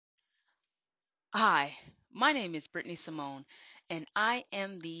Hi, my name is Brittany Simone, and I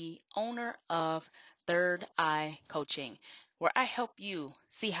am the owner of Third Eye Coaching, where I help you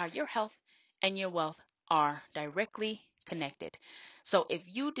see how your health and your wealth are directly connected. So, if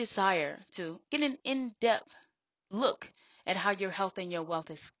you desire to get an in depth look at how your health and your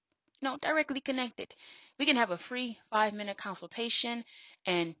wealth is directly connected, we can have a free 5-minute consultation,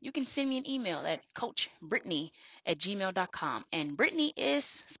 and you can send me an email at coachbrittany@gmail.com. And Brittany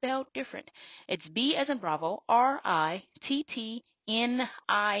is spelled different. It's B as in Bravo, Rittniee.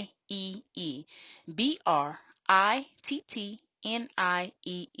 Brittniee.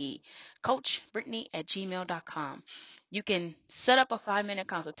 Coachbrittany@gmail.com. You can set up a 5-minute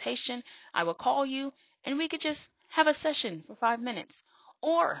consultation. I will call you and we could just have a session for 5 minutes.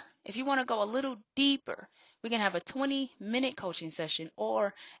 Or if you want to go a little deeper, we can have a 20-minute coaching session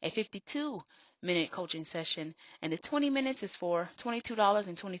or a 52-minute coaching session. And the 20 minutes is for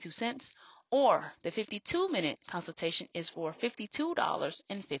 $22.22, or the 52-minute consultation is for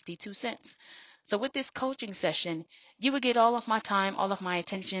 $52.52. So with this coaching session, you will get all of my time, all of my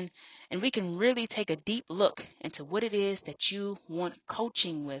attention, and we can really take a deep look into what it is that you want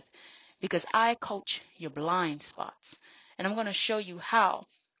coaching with, because I coach your blind spots. And I'm going to show you how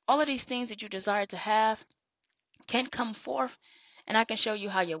all of these things that you desire to have can come forth. And I can show you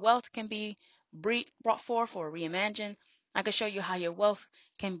how your wealth can be brought forth or reimagined. I can show you how your wealth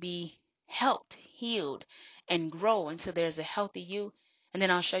can be helped, healed, and grow until there's a healthy you. And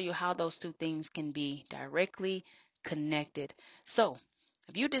then I'll show you how those two things can be directly connected. So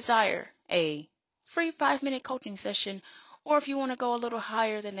if you desire a free 5-minute coaching session, or if you want to go a little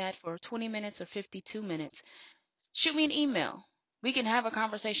higher than that for 20 minutes or 52 minutes, shoot me an email. We can have a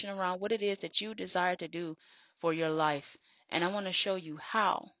conversation around what it is that you desire to do for your life. And I want to show you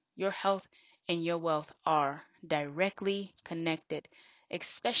how your health and your wealth are directly connected,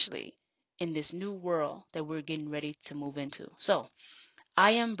 especially in this new world that we're getting ready to move into. So,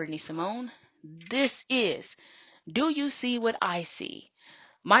 I am Brittany Simone. This is Do You See What I See?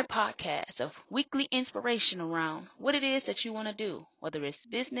 My podcast of weekly inspiration around what it is that you want to do, whether it's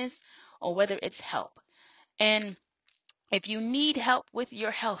business or whether it's help. And if you need help with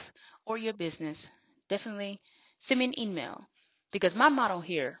your health or your business, definitely send me an email, because my motto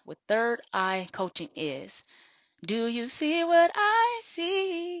here with Third Eye Coaching is, do you see what I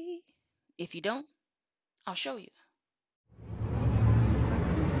see? If you don't, I'll show you.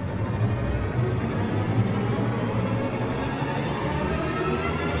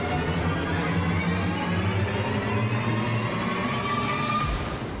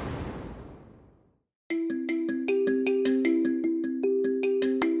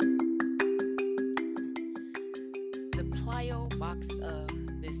 The Plyo box of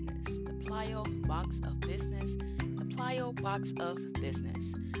business. The Plyo box of business. The Plyo box of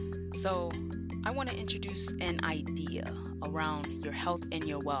business. So, I want to introduce an idea around your health and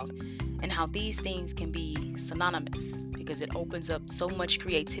your wealth, and how these things can be synonymous, because it opens up so much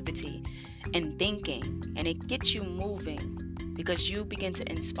creativity and thinking, and it gets you moving, because you begin to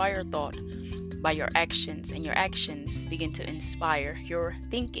inspire thought by your actions, and your actions begin to inspire your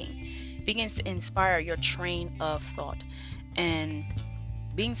thinking, begins to inspire your train of thought. And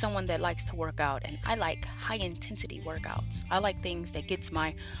being someone that likes to work out, and I like high intensity workouts. I like things that gets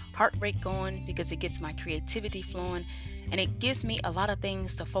my heart rate going, because it gets my creativity flowing, and it gives me a lot of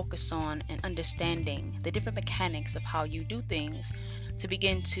things to focus on, and understanding the different mechanics of how you do things to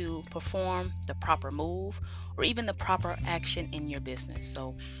begin to perform the proper move or even the proper action in your business.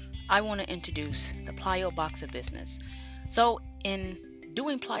 So I want to introduce the Plyo box of business. So in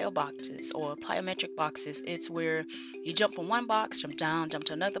doing plyo boxes or plyometric boxes, it's where you jump from one box, jump down, jump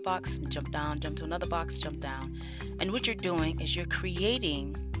to another box, and jump down, jump to another box, jump down. And what you're doing is you're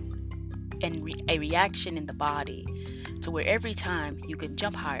creating a reaction in the body to where every time you can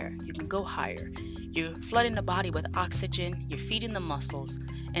jump higher, you can go higher. You're flooding the body with oxygen, you're feeding the muscles,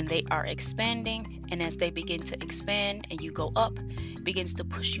 and they are expanding. And as they begin to expand and you go up, it begins to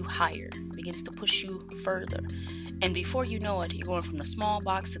push you higher, begins to push you further. And before you know it, you're going from the small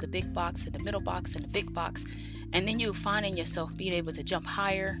box to the big box, and the middle box, and the big box. And then you're finding yourself being able to jump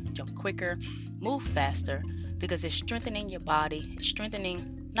higher, jump quicker, move faster, because it's strengthening your body. It's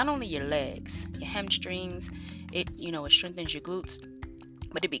strengthening not only your legs, your hamstrings, it strengthens your glutes,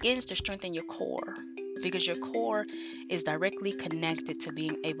 but it begins to strengthen your core, because your core is directly connected to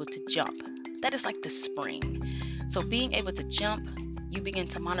being able to jump. That is like the spring. So being able to jump, you begin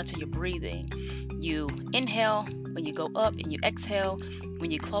to monitor your breathing. You inhale when you go up, and you exhale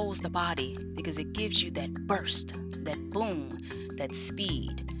when you close the body, because it gives you that burst, that boom, that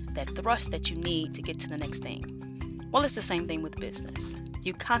speed, that thrust that you need to get to the next thing. Well, it's the same thing with business.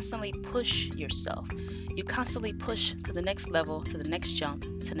 You constantly push yourself. You constantly push to the next level, to the next jump,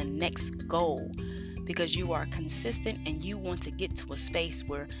 to the next goal, because you are consistent and you want to get to a space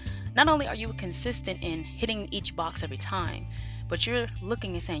where not only are you consistent in hitting each box every time, but you're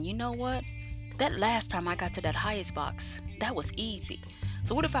looking and saying, you know what? That last time I got to that highest box, that was easy.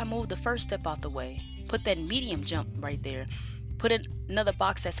 So what if I move the first step out the way, put that medium jump right there, put another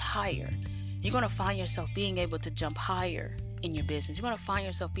box that's higher? You're going to find yourself being able to jump higher in your business. You're going to find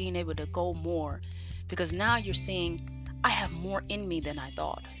yourself being able to go more, because now you're seeing, I have more in me than I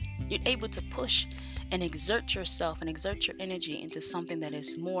thought. You're able to push and exert yourself and exert your energy into something that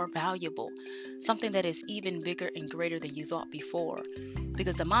is more valuable, something that is even bigger and greater than you thought before,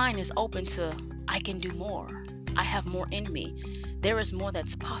 because the mind is open to, I can do more. I have more in me. There is more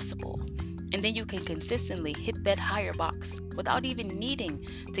that's possible. And then you can consistently hit that higher box without even needing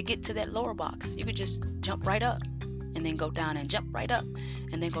to get to that lower box. You could just jump right up and then go down, and jump right up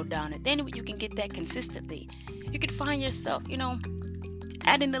and then go down. And then you can get that consistently. You could find yourself,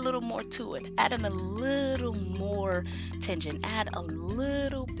 adding a little more to it, adding a little more tension, add a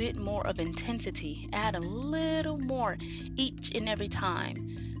little bit more of intensity, add a little more each and every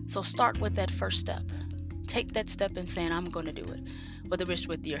time. So start with that first step. Take that step and saying, I'm going to do it. Whether it's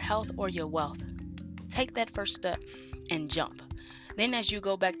with your health or your wealth, take that first step and jump. Then as you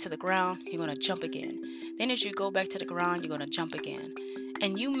go back to the ground, you're going to jump again. Then as you go back to the ground, you're going to jump again.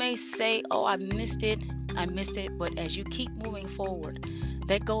 And you may say, oh, I missed it. But as you keep moving forward,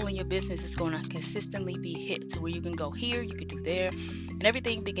 that goal in your business is going to consistently be hit to where you can go here, you can do there, and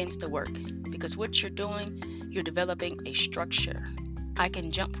everything begins to work. Because what you're doing, you're developing a structure. I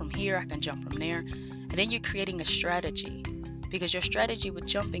can jump from here, I can jump from there. And then you're creating a strategy. Because your strategy with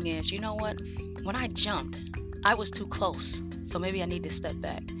jumping is, you know what? When I jumped, I was too close. So maybe I need to step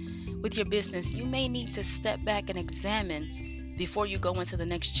back. With your business, you may need to step back and examine before you go into the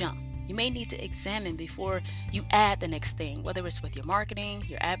next jump. You may need to examine before you add the next thing, whether it's with your marketing,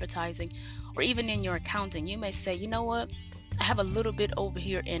 your advertising, or even in your accounting. You may say, you know what? I have a little bit over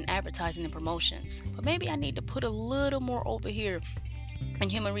here in advertising and promotions, but maybe I need to put a little more over here in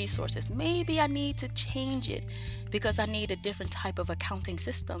human resources. Maybe I need to change it because I need a different type of accounting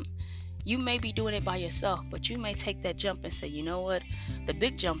system. You may be doing it by yourself, but you may take that jump and say, you know what? The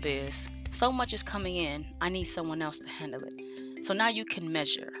big jump is so much is coming in. I need someone else to handle it. So now you can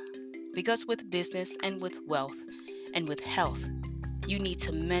measure. Because with business and with wealth and with health, you need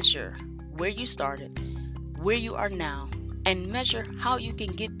to measure where you started, where you are now, and measure how you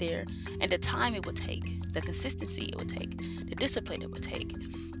can get there and the time it will take, the consistency it will take, the discipline it will take.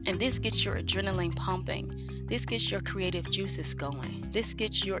 And this gets your adrenaline pumping. This gets your creative juices going. This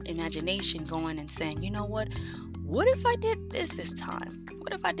gets your imagination going and saying, you know what? What if I did this time?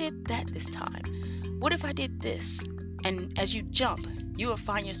 What if I did that this time? What if I did this? And as you jump, you will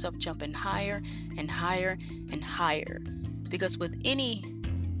find yourself jumping higher and higher and higher. Because with any,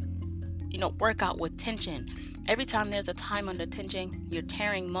 workout with tension, every time there's a time under tension, you're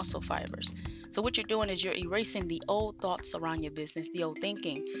tearing muscle fibers. So what you're doing is you're erasing the old thoughts around your business, the old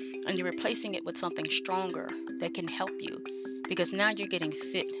thinking, and you're replacing it with something stronger that can help you. Because now you're getting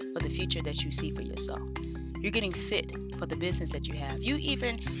fit for the future that you see for yourself. You're getting fit for the business that you have. You're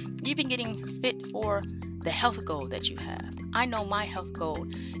even getting fit for the health goal that you have. I know my health goal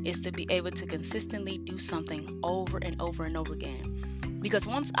is to be able to consistently do something over and over and over again. Because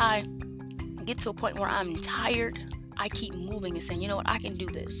once I get to a point where I'm tired, I keep moving and saying, you know what, I can do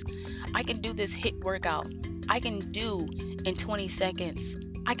this. I can do this HIIT workout. I can do in 20 seconds.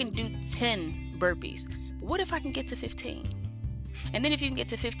 I can do 10 burpees. But what if I can get to 15? And then if you can get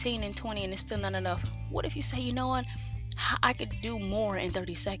to 15 and 20 and it's still not enough, what if you say, you know what, I could do more in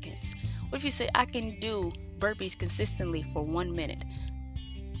 30 seconds? What if you say, I can do burpees consistently for 1 minute?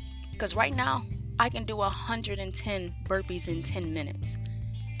 Because right now, I can do 110 burpees in 10 minutes.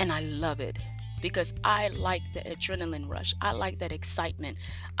 And I love it because I like the adrenaline rush. I like that excitement.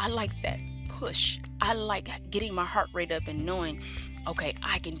 I like that push. I like getting my heart rate up and knowing, okay,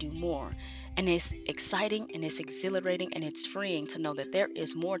 I can do more. And it's exciting and it's exhilarating and it's freeing to know that there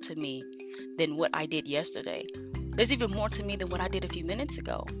is more to me than what I did yesterday. There's even more to me than what I did a few minutes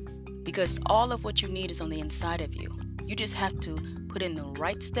ago. Because all of what you need is on the inside of you. You just have to put in the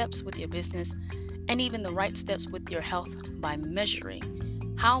right steps with your business and even the right steps with your health by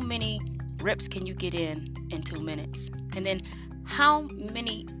measuring how many reps can you get in 2 minutes. And then how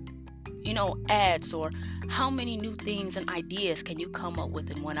many, ads or how many new things and ideas can you come up with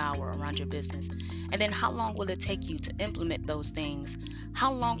in 1 hour around your business. And then how long will it take you to implement those things?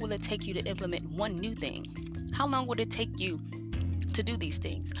 How long will it take you to implement one new thing? How long would it take you to do these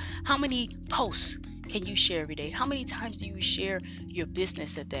things? How many posts can you share every day? How many times do you share your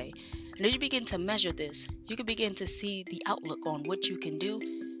business a day? And as you begin to measure this, you can begin to see the outlook on what you can do,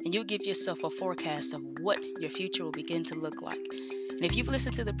 and you'll give yourself a forecast of what your future will begin to look like. And if you've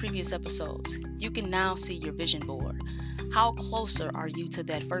listened to the previous episodes, you can now see your vision board. How closer are you to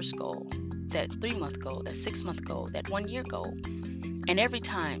that first goal, that 3-month goal, that 6-month goal, that 1-year goal? And every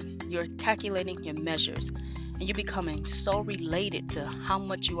time you're calculating your measures and you're becoming so related to how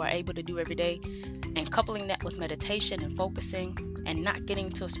much you are able to do every day, and coupling that with meditation and focusing and not getting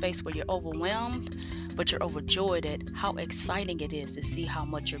to a space where you're overwhelmed, but you're overjoyed at how exciting it is to see how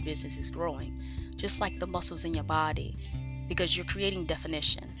much your business is growing, just like the muscles in your body, because you're creating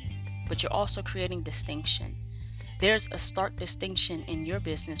definition, but you're also creating distinction. There's a stark distinction in your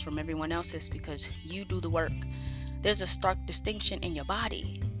business from everyone else's because you do the work. There's a stark distinction in your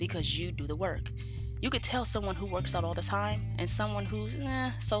body because you do the work. You could tell someone who works out all the time and someone who's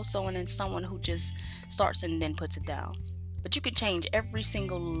so-so, and then someone who just starts and then puts it down. But you can change every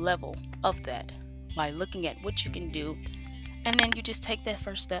single level of that by looking at what you can do, and then you just take that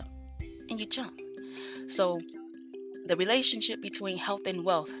first step and you jump. So the relationship between health and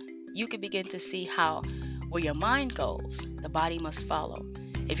wealth, you can begin to see how where your mind goes, the body must follow.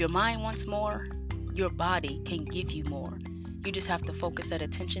 If your mind wants more, your body can give you more. You just have to focus that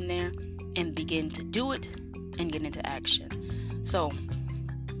attention there and begin to do it and get into action. So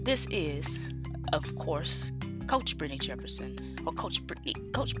this is, of course, Coach Brittany Jefferson, or Coach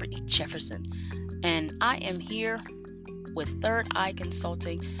Brittany Jefferson. And I am here with Third Eye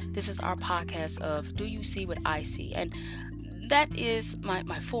Consulting. This is our podcast of Do You See What I See? And that is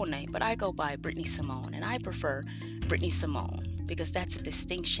my full name, but I go by Brittany Simone, and I prefer Brittany Simone because that's a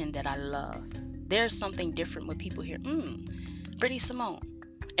distinction that I love. There's something different when people hear, Brittany Simone.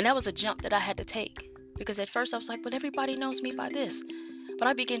 And that was a jump that I had to take because at first I was like, but everybody knows me by this. But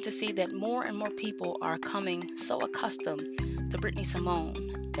I begin to see that more and more people are coming so accustomed to Brittany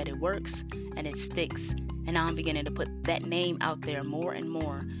Simone that it works and it sticks. And now I'm beginning to put that name out there more and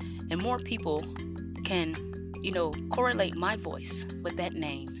more people can, correlate my voice with that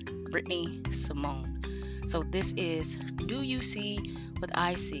name, Brittany Simone. So this is Do You See What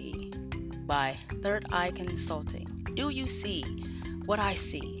I See by Third Eye Consulting. Do you see what I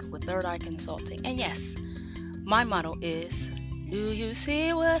see with Third Eye Consulting? And yes, my motto is, do you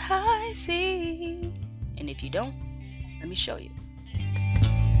see what I see? And if you don't, let me show you.